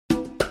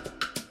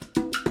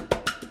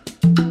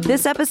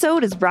This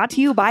episode is brought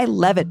to you by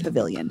Levitt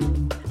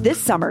Pavilion. This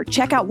summer,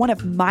 check out one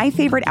of my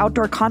favorite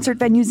outdoor concert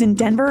venues in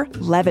Denver,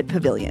 Levitt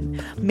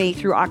Pavilion. May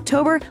through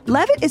October,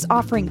 Levitt is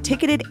offering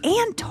ticketed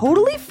and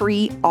totally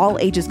free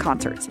all-ages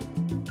concerts.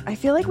 I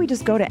feel like we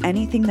just go to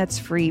anything that's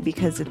free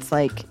because it's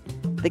like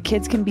the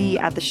kids can be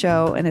at the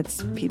show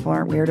and people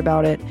aren't weird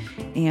about it,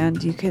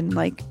 and you can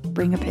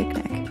bring a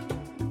picnic.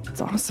 It's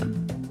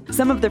awesome.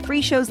 Some of the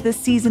free shows this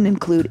season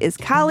include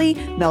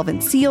Iskali,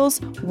 Melvin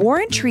Seals, War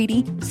and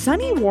Treaty,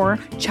 Sunny War,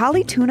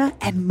 Charlie Tuna,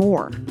 and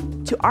more.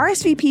 To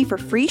RSVP for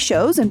free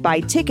shows and buy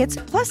tickets,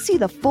 plus see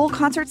the full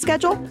concert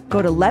schedule,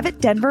 go to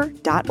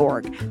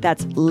levittdenver.org.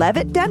 That's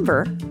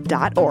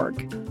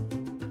levittdenver.org.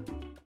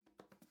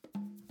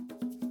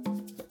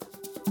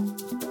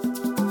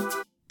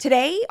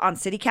 Today on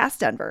CityCast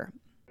Denver.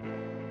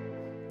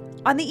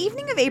 On the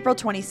evening of April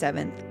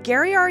 27th,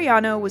 Gary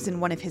Ariano was in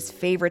one of his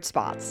favorite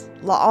spots,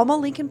 La Alma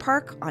Lincoln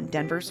Park on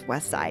Denver's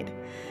west side.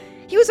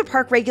 He was a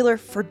park regular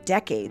for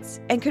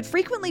decades and could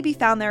frequently be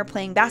found there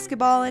playing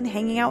basketball and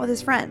hanging out with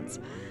his friends.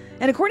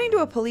 And according to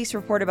a police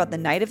report about the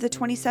night of the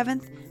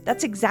 27th,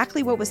 that's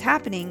exactly what was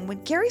happening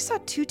when Gary saw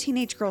two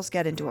teenage girls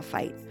get into a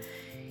fight.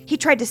 He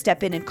tried to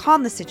step in and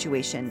calm the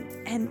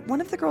situation, and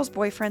one of the girls'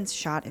 boyfriends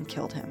shot and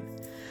killed him.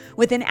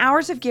 Within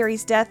hours of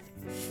Gary's death,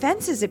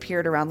 fences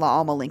appeared around La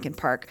Alma Lincoln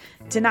Park,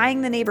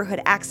 denying the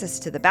neighborhood access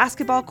to the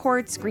basketball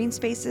courts, green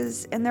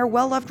spaces, and their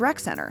well-loved rec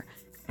center.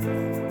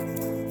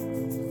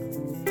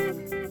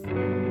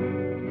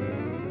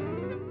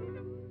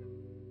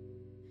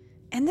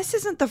 And this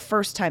isn't the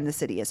first time the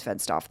city has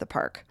fenced off the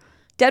park.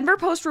 Denver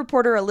Post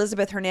reporter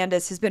Elizabeth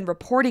Hernandez has been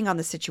reporting on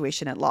the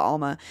situation at La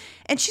Alma,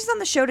 and she's on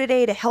the show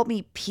today to help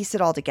me piece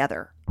it all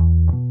together.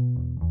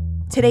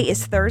 Today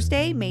is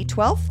Thursday, May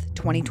 12th,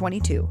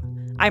 2022.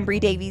 I'm Bree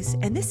Davies,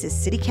 and this is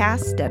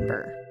CityCast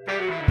Denver.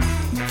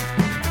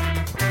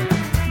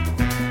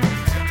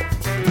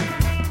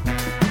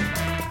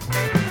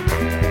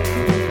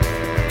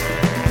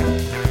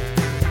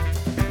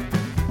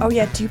 Oh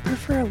yeah, do you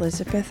prefer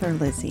Elizabeth or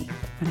Lizzie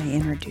when I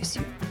introduce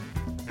you?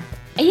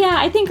 Yeah,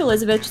 I think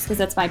Elizabeth, just because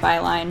that's my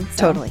byline.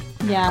 So. Totally.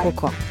 Yeah.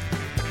 Cool.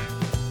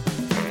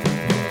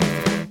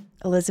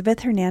 Elizabeth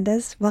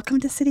Hernandez, welcome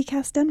to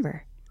CityCast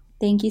Denver.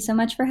 Thank you so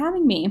much for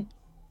having me.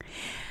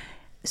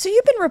 So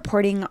you've been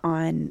reporting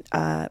on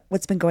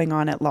what's been going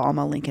on at La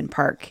Alma Lincoln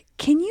Park.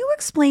 Can you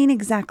explain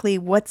exactly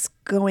what's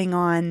going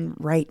on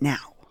right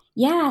now?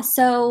 Yeah,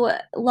 so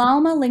La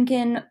Alma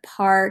Lincoln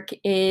Park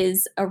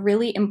is a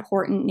really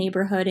important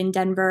neighborhood in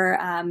Denver.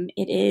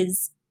 It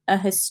is a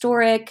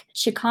historic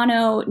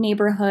Chicano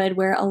neighborhood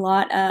where a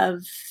lot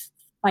of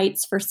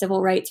fights for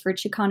civil rights for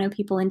Chicano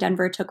people in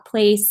Denver took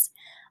place.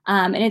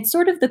 And it's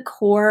sort of the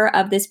core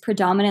of this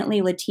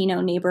predominantly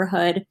Latino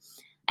neighborhood.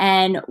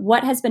 And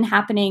what has been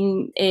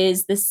happening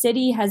is the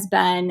city has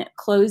been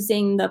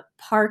closing the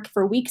park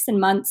for weeks and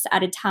months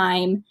at a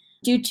time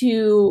due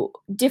to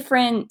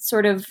different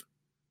sort of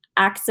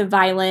acts of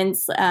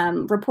violence,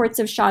 reports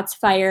of shots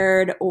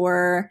fired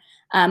or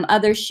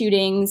other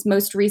shootings,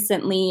 most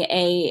recently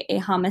a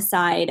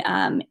homicide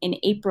in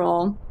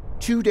April.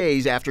 2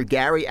 days after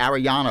Gary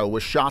Ariano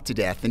was shot to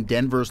death in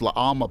Denver's La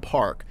Alma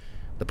Park,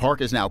 the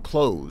park is now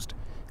closed,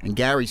 and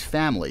Gary's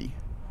family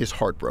is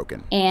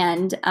heartbroken.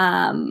 And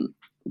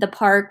the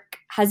park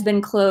has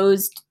been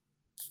closed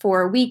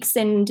for weeks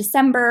in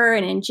December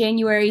and in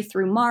January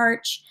through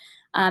March.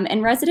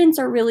 And residents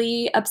are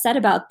really upset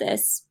about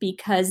this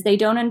because they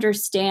don't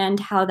understand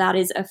how that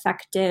is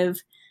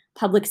effective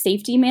public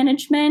safety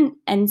management.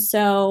 And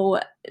so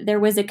there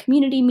was a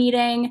community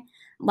meeting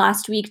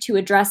last week to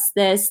address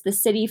this. The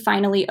city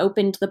finally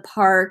opened the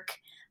park,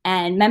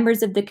 and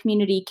members of the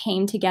community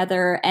came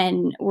together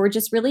and were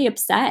just really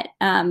upset,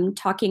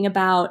 talking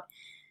about,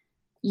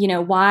 you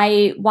know,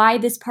 why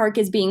this park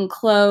is being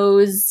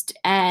closed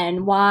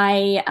and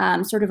why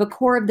sort of a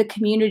core of the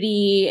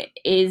community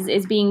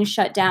is being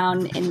shut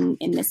down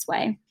in this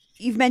way.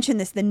 You've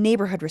mentioned this, the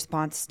neighborhood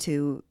response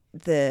to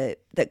the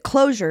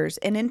closures,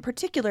 and in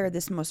particular,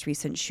 this most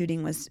recent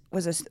shooting was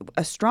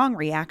a strong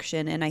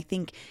reaction, and I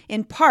think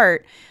in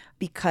part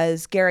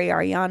because Gary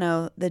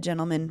Ariano, the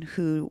gentleman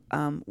who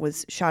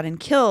was shot and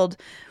killed,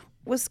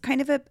 was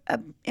kind of a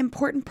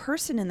important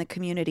person in the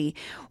community.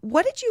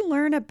 What did you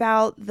learn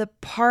about the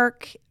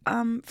park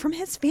from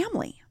his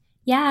family?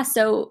 Yeah,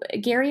 so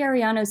Gary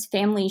Ariano's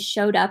family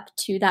showed up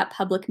to that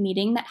public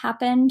meeting that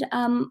happened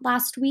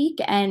last week.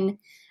 And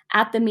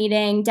at the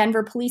meeting,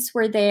 Denver police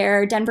were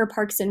there, Denver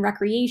Parks and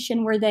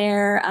Recreation were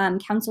there,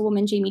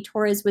 Councilwoman Jamie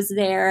Torres was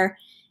there.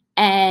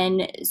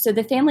 And so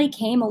the family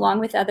came along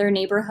with other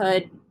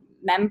neighborhood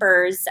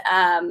members,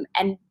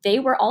 and they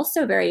were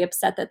also very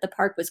upset that the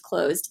park was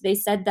closed. They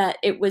said that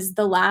it was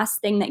the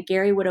last thing that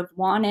Gary would have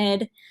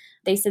wanted.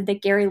 They said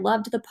that Gary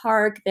loved the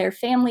park, their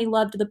family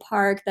loved the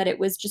park, that it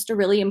was just a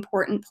really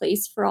important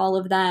place for all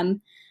of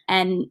them,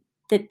 and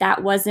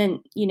that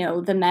wasn't, you know,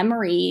 the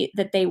memory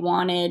that they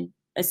wanted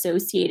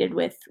associated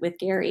with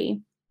Gary.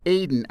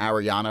 Aiden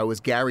Ariano is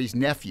Gary's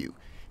nephew.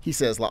 He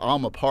says La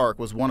Alma Park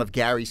was one of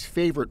Gary's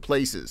favorite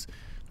places,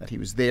 that he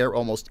was there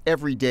almost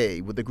every day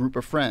with a group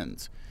of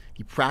friends.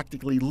 He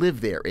practically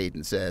lived there,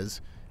 Aiden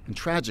says, and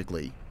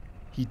tragically,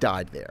 he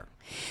died there.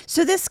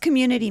 So this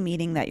community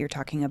meeting that you're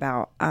talking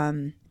about,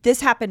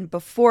 this happened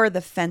before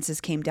the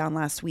fences came down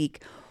last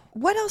week.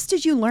 What else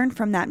did you learn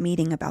from that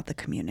meeting about the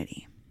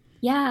community?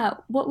 Yeah,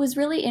 what was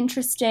really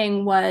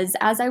interesting was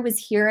as I was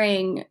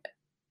hearing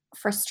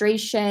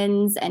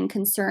frustrations and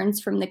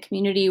concerns from the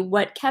community,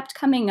 what kept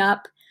coming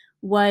up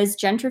was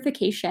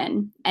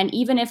gentrification. And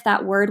even if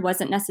that word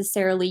wasn't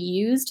necessarily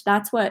used,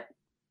 that's what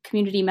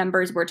community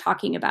members were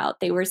talking about.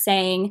 They were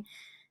saying,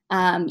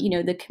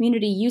 the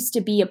community used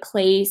to be a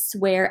place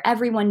where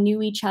everyone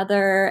knew each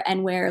other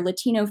and where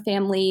Latino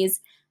families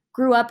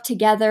grew up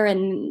together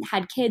and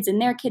had kids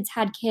and their kids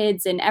had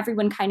kids and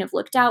everyone kind of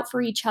looked out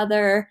for each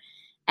other.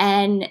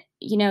 And,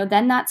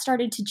 then that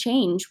started to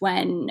change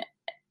when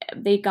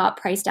they got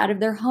priced out of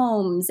their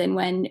homes and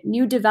when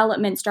new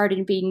development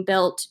started being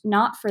built,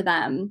 not for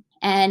them,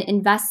 and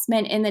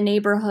investment in the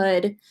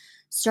neighborhood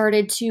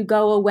started to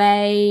go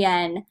away.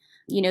 And,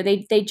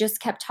 they just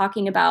kept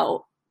talking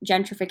about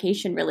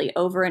gentrification really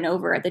over and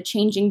over, the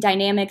changing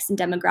dynamics and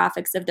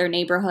demographics of their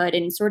neighborhood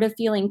and sort of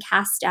feeling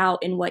cast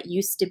out in what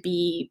used to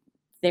be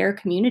their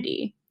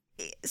community.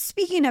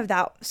 Speaking of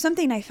that,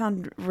 something I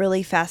found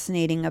really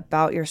fascinating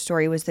about your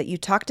story was that you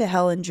talked to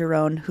Helen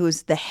Giron,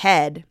 who's the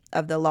head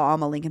of the La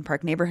Alma Lincoln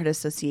Park Neighborhood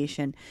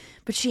Association,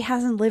 but she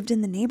hasn't lived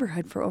in the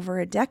neighborhood for over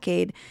a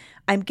decade.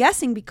 I'm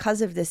guessing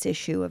because of this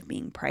issue of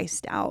being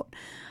priced out.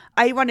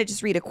 I want to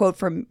just read a quote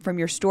from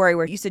your story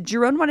where you said,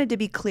 Giron wanted to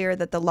be clear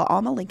that the La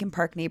Alma Lincoln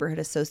Park Neighborhood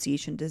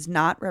Association does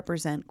not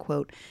represent,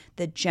 quote,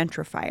 the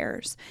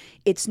gentrifiers.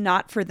 It's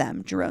not for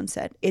them, Giron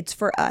said. It's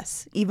for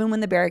us. Even when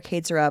the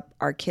barricades are up,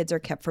 our kids are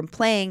kept from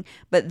playing,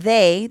 but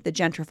they, the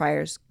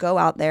gentrifiers, go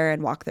out there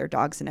and walk their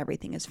dogs and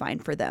everything is fine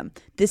for them.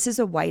 This is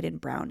a white and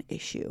brown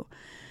issue.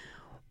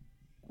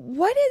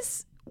 What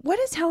is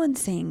Helen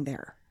saying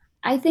there?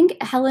 I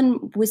think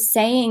Helen was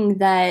saying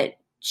that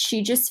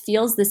she just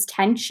feels this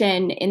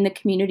tension in the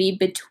community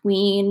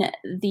between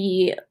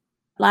the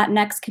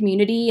Latinx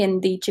community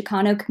and the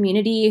Chicano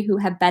community who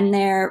have been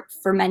there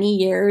for many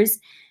years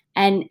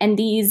and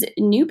these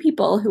new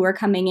people who are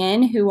coming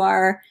in who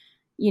are,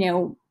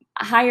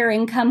 higher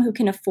income, who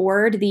can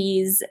afford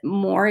these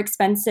more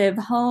expensive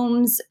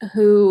homes,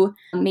 who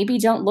maybe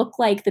don't look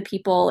like the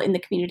people in the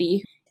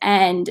community.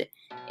 And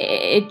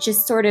it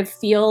just sort of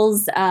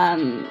feels,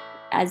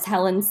 as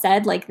Helen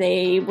said, like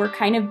they were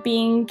kind of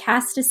being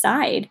cast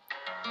aside.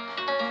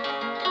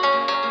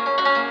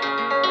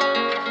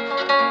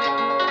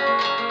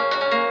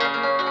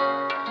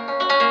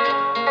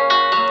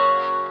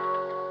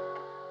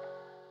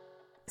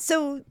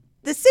 So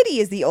the city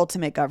is the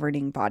ultimate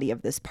governing body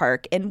of this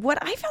park. And what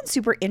I found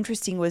super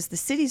interesting was the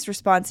city's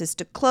response is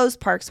to close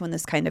parks when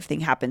this kind of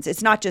thing happens.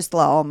 It's not just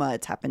La Alma.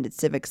 It's happened at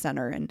Civic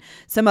Center and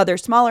some other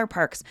smaller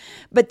parks.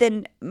 But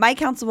then my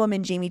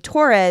councilwoman, Jamie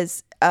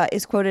Torres,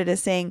 is quoted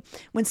as saying,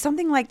 when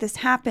something like this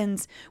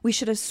happens, we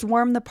should have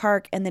swarmed the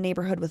park and the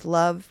neighborhood with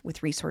love,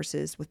 with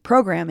resources, with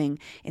programming.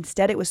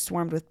 Instead, it was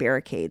swarmed with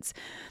barricades.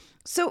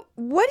 So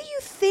what do you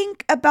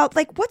think about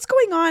what's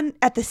going on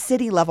at the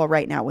city level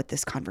right now with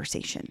this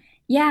conversation?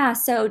 Yeah,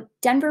 so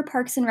Denver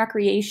Parks and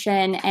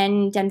Recreation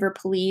and Denver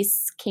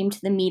Police came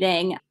to the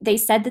meeting. They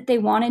said that they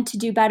wanted to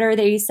do better.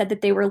 They said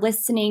that they were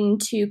listening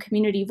to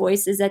community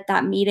voices at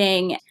that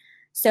meeting.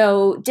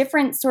 So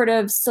different sort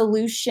of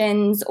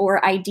solutions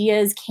or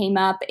ideas came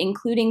up,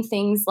 including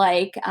things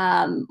like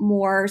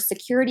more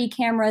security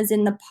cameras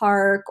in the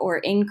park or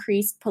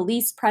increased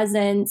police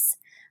presence,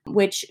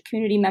 which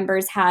community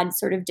members had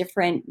sort of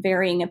different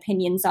varying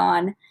opinions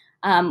on.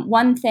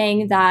 One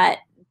thing that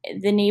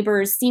the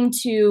neighbors seemed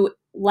to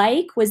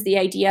like was the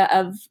idea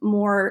of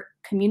more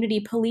community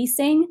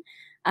policing.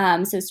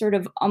 So sort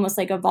of almost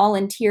like a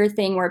volunteer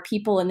thing where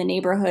people in the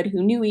neighborhood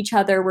who knew each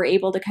other were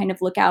able to kind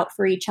of look out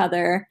for each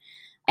other.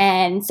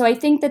 And so I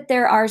think that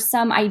there are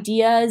some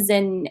ideas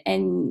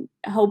and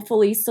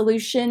hopefully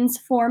solutions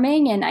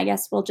forming. And I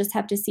guess we'll just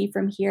have to see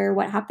from here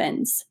what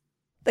happens.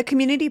 The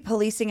community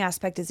policing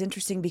aspect is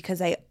interesting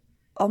because I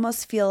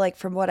almost feel like,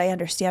 from what I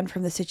understand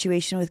from the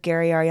situation with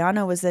Gary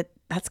Arellano, was that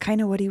that's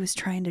kind of what he was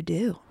trying to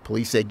do.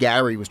 Police say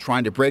Gary was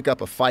trying to break up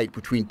a fight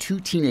between two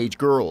teenage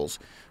girls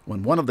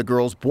when one of the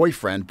girls'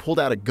 boyfriend pulled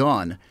out a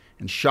gun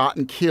and shot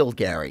and killed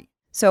Gary.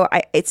 So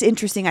it's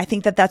interesting. I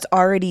think that that's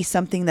already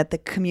something that the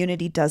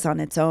community does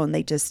on its own.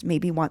 They just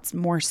maybe want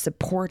more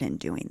support in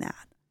doing that.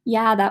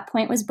 Yeah, that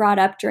point was brought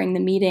up during the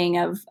meeting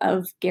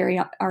of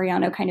Gary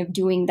Arellano kind of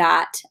doing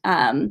that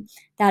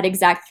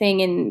exact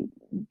thing. And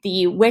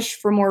the wish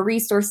for more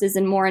resources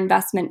and more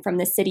investment from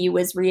the city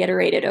was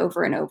reiterated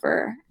over and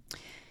over.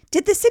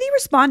 Did the city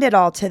respond at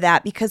all to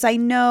that? Because I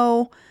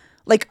know,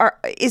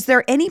 is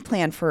there any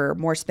plan for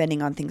more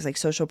spending on things like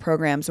social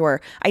programs? Or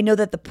I know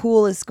that the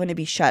pool is going to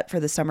be shut for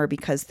the summer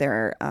because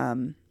they're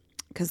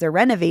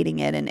renovating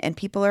it, and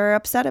people are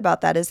upset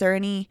about that. Is there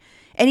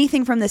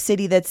anything from the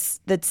city that's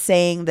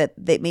saying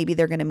that maybe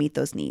they're going to meet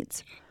those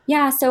needs?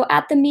 Yeah, so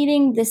at the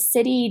meeting, the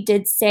city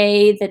did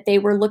say that they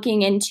were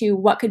looking into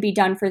what could be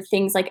done for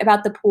things like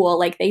about the pool.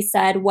 Like they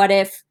said, what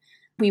if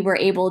we were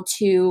able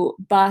to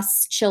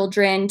bus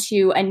children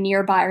to a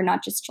nearby, or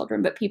not just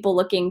children, but people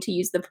looking to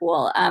use the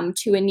pool,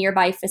 to a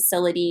nearby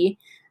facility,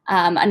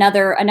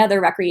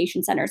 another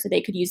recreation center, so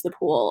they could use the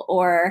pool.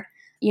 Or,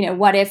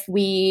 what if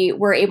we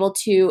were able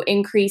to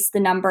increase the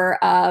number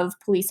of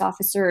police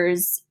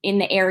officers in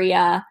the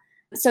area?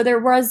 So there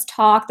was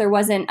talk. There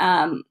wasn't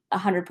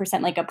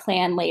 100% like a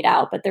plan laid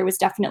out, but there was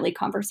definitely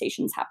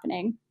conversations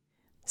happening.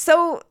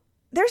 So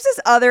there's this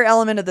other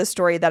element of the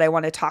story that I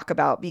want to talk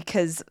about,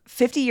 because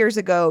 50 years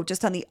ago,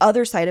 just on the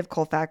other side of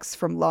Colfax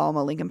from La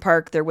Alma Lincoln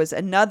Park, there was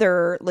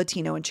another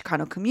Latino and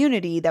Chicano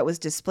community that was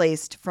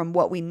displaced from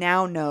what we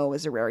now know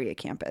as Auraria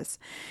campus.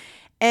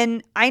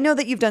 And I know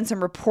that you've done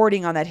some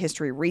reporting on that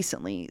history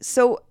recently.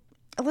 So,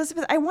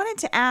 Elizabeth, I wanted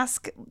to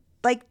ask,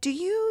 do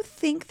you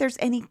think there's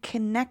any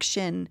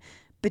connection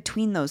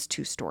between those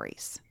two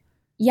stories?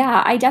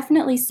 Yeah, I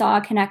definitely saw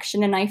a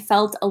connection, and I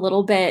felt a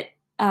little bit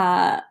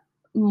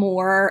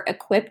more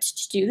equipped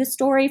to do the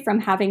story from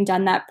having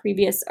done that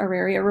previous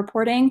Auraria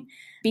reporting,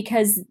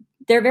 because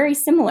they're very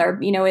similar.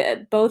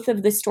 Both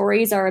of the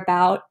stories are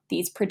about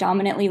these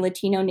predominantly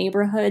Latino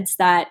neighborhoods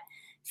that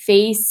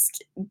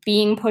faced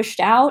being pushed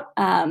out,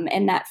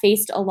 and that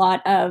faced a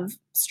lot of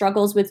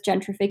struggles with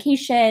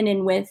gentrification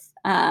and with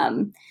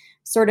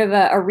sort of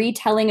a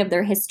retelling of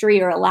their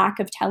history, or a lack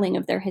of telling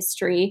of their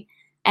history.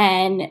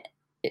 And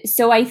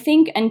so I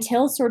think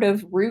until sort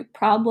of root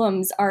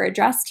problems are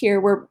addressed here,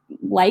 we're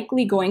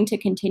likely going to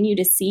continue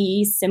to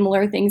see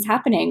similar things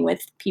happening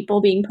with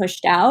people being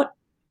pushed out.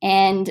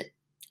 And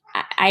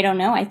I don't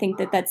know. I think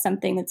that that's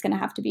something that's going to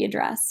have to be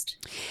addressed.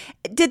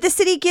 Did the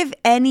city give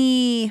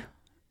any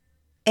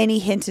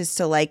hint as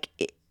to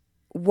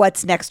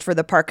what's next for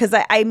the park? Because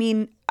I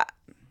mean,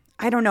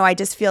 I don't know. I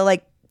just feel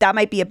like that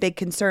might be a big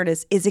concern.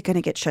 Is it going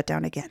to get shut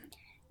down again?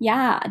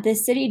 Yeah, the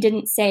city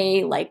didn't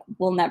say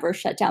we'll never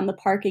shut down the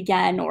park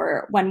again,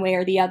 or one way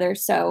or the other.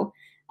 So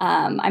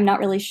I'm not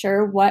really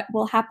sure what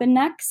will happen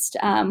next.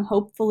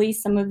 Hopefully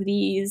some of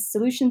these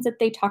solutions that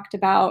they talked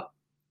about,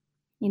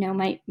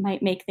 might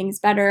make things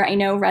better. I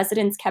know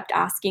residents kept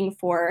asking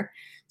for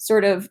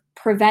sort of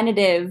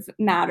preventative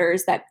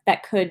matters that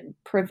could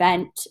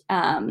prevent,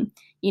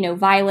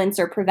 violence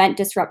or prevent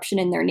disruption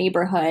in their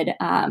neighborhood.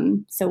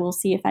 So we'll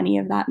see if any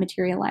of that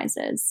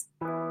materializes.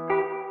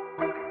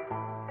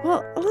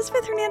 Well,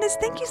 Elizabeth Hernandez,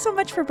 thank you so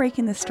much for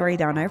breaking this story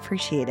down. I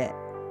appreciate it.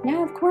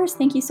 Yeah, of course.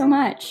 Thank you so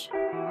much.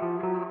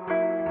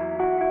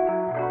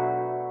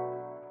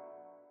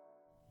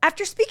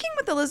 After speaking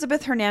with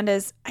Elizabeth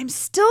Hernandez, I'm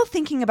still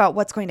thinking about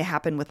what's going to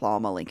happen with La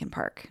Alma Lincoln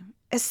Park,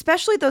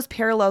 especially those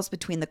parallels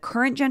between the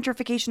current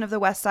gentrification of the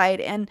West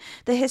Side and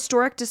the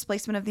historic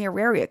displacement of the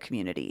Auraria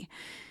community.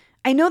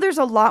 I know there's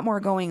a lot more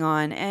going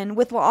on, and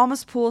with La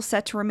Alma's pool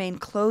set to remain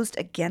closed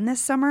again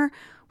this summer,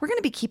 we're going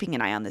to be keeping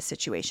an eye on this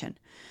situation.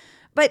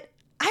 But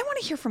I want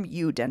to hear from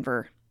you,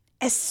 Denver,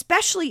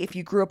 especially if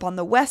you grew up on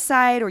the West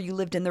Side, or you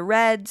lived in the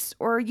Reds,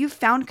 or you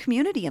found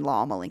community in La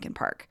Alma Lincoln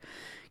Park.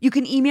 You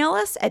can email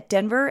us at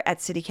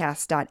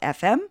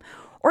denver@citycast.fm,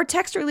 or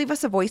text or leave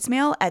us a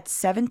voicemail at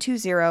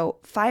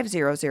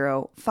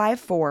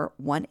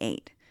 720-500-5418.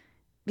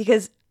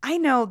 Because I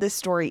know this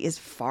story is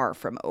far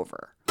from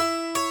over.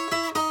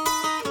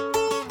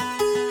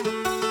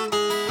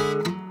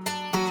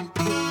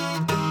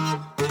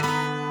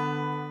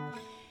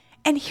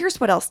 And here's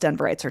what else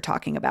Denverites are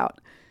talking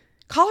about.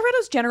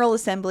 Colorado's General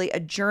Assembly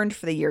adjourned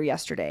for the year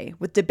yesterday,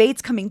 with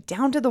debates coming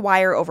down to the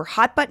wire over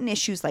hot-button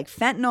issues like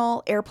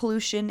fentanyl, air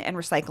pollution, and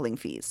recycling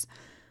fees.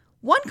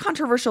 One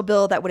controversial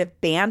bill that would have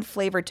banned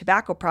flavored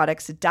tobacco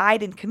products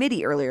died in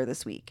committee earlier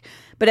this week.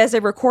 But as I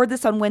record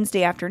this on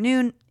Wednesday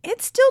afternoon,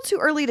 it's still too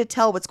early to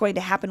tell what's going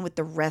to happen with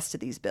the rest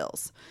of these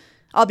bills.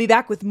 I'll be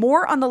back with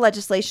more on the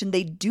legislation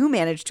they do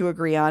manage to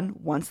agree on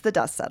once the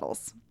dust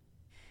settles.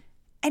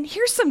 And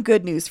here's some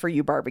good news for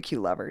you barbecue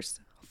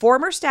lovers.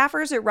 Former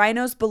staffers at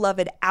Rhino's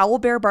beloved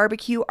Owlbear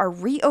Barbecue are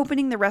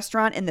reopening the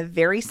restaurant in the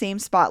very same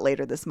spot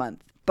later this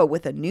month, but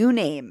with a new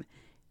name,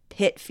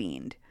 Pit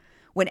Fiend.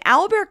 When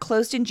Owlbear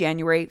closed in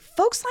January,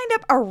 folks lined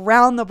up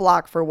around the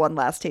block for one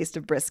last taste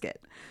of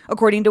brisket.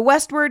 According to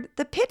Westword,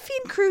 the Pit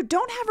Fiend crew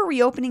don't have a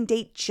reopening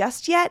date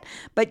just yet,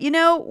 but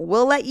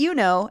we'll let you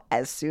know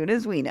as soon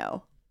as we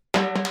know.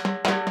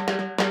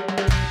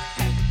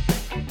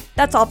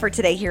 That's all for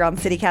today here on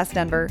CityCast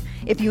Denver.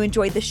 If you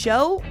enjoyed the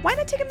show, why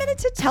not take a minute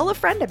to tell a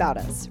friend about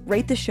us?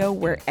 Rate the show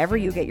wherever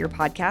you get your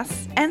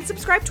podcasts, and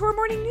subscribe to our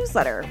morning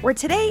newsletter, where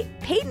today,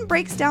 Peyton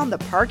breaks down the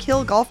Park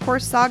Hill Golf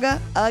Course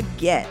saga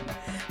again.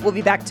 We'll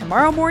be back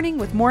tomorrow morning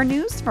with more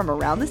news from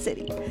around the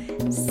city.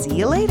 See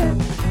you later.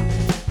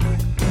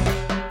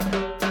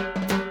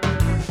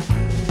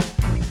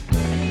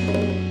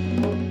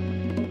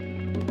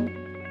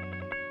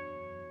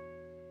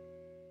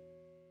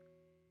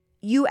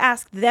 You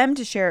asked them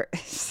to share.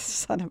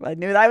 Son of a, I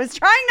knew that I was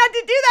trying not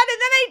to do that,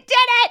 and then I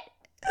did it.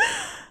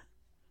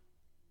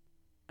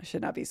 I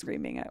should not be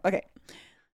screaming. Okay.